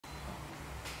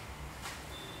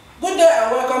Good day and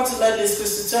welcome to Learn This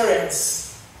Quiz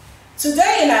Tutorials.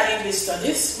 Today in our English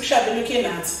studies, we shall be looking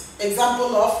at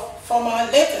example of formal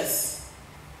letters.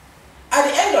 At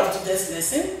the end of today's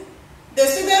lesson, the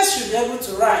students should be able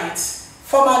to write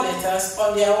formal letters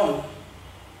on their own.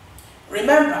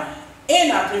 Remember,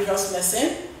 in our previous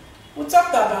lesson, we talked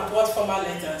about what formal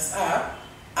letters are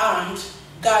and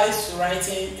guides to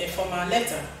writing a formal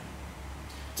letter.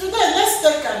 Today, let's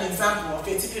take an example of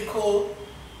a typical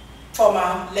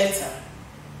formal letter.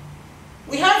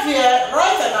 We have here,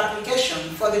 write an application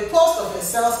for the post of a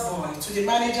sales boy to the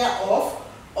manager of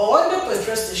or on the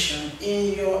petrol station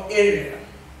in your area.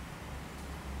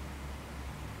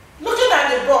 Looking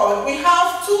at the board, we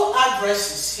have two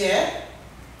addresses here.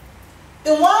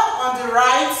 The one on the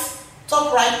right,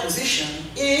 top right position,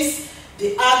 is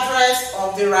the address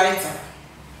of the writer,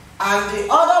 and the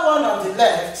other one on the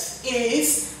left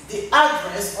is the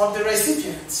address of the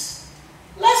recipient.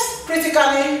 Let's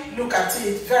critically look at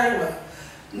it very well.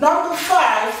 Number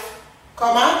 5,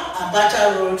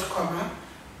 Abacha Road,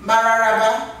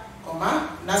 Mararaba,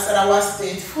 Nasarawa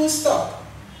State, full stop,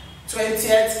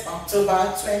 20th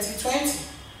October 2020.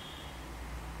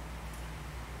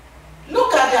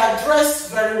 Look at the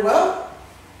address very well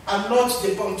and note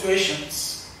the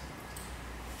punctuations.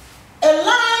 A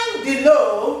line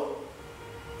below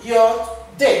your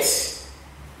date,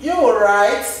 you will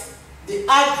write the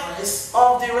address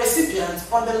of the recipient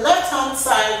on the left-hand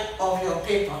side of your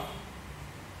paper.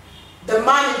 The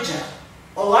manager,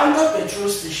 Orlando Petrol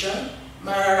Station,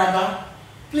 Mararaba.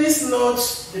 Please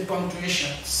note the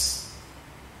punctuations.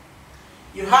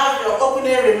 You have your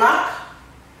opening remark,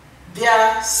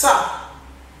 dear sir,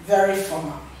 very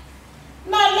formal.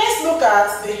 Now let's look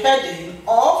at the heading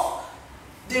of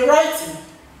the writing.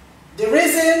 The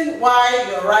reason why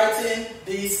you're writing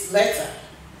this letter.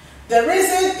 The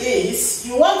reason is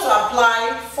you want to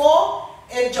apply for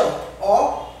a job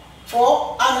or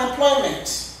for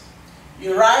unemployment.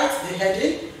 You write the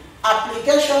heading,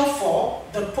 application for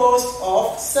the post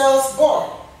of sales boy.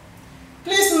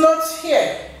 Please note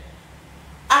here,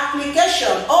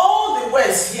 application, all the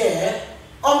words here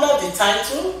under the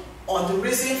title or the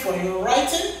reason for your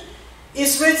writing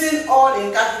is written all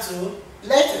in capital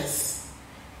letters.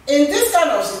 In this kind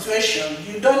of situation,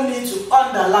 you don't need to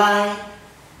underline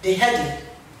the heading.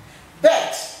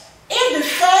 But if the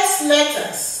first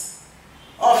letters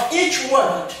of each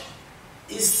word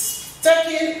is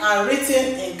taken and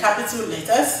written in capital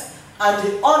letters and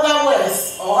the other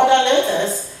words or other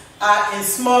letters are in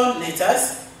small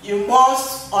letters, you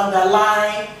must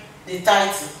underline the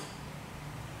title.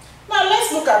 Now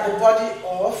let's look at the body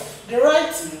of the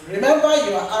writing. Remember,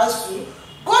 you are asked to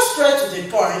go straight to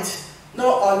the point,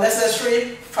 no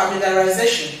unnecessary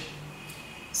familiarization.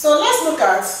 So let's look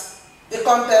at the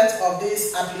content of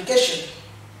this application.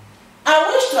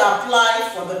 I wish to apply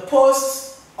for the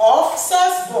post of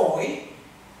sales boy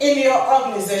in your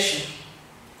organization.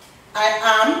 I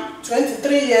am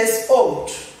 23 years old.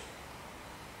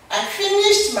 I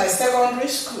finished my secondary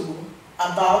school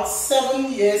about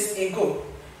 7 years ago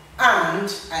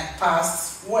and I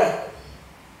passed well.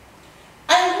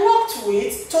 I worked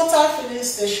with Total Filling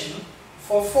Station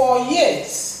for 4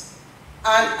 years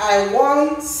and I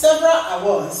won several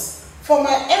awards for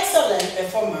my excellent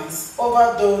performance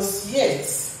over those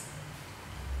years.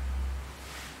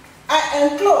 I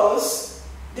enclose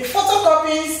the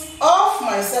photocopies of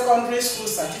my secondary school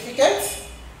certificate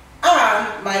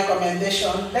and my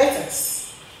commendation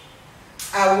letters.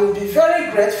 I will be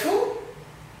very grateful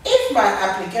if my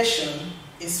application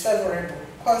is favorable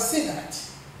considered.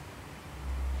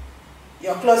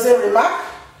 Your closing remark,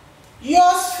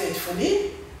 yours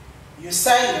faithfully. You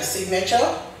sign your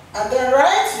signature and then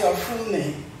write your full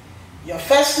name, your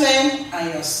first name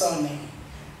and your surname.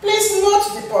 Please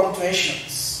note the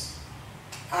punctuations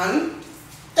and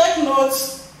take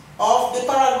notes of the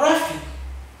paragraphing.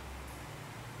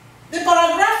 The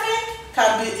paragraphing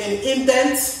can be in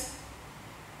indent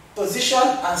position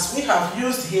as we have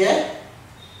used here.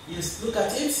 You look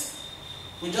at it,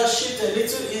 we just shift a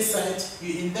little inside,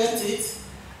 you indent it,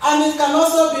 and it can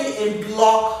also be in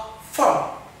block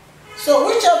form. So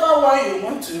whichever one you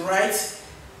want to write,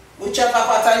 whichever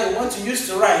pattern you want to use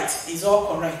to write is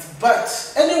all correct.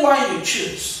 But any one you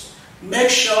choose, make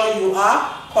sure you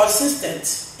are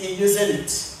consistent in using it.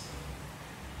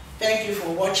 Thank you for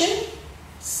watching.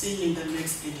 See you in the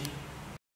next video.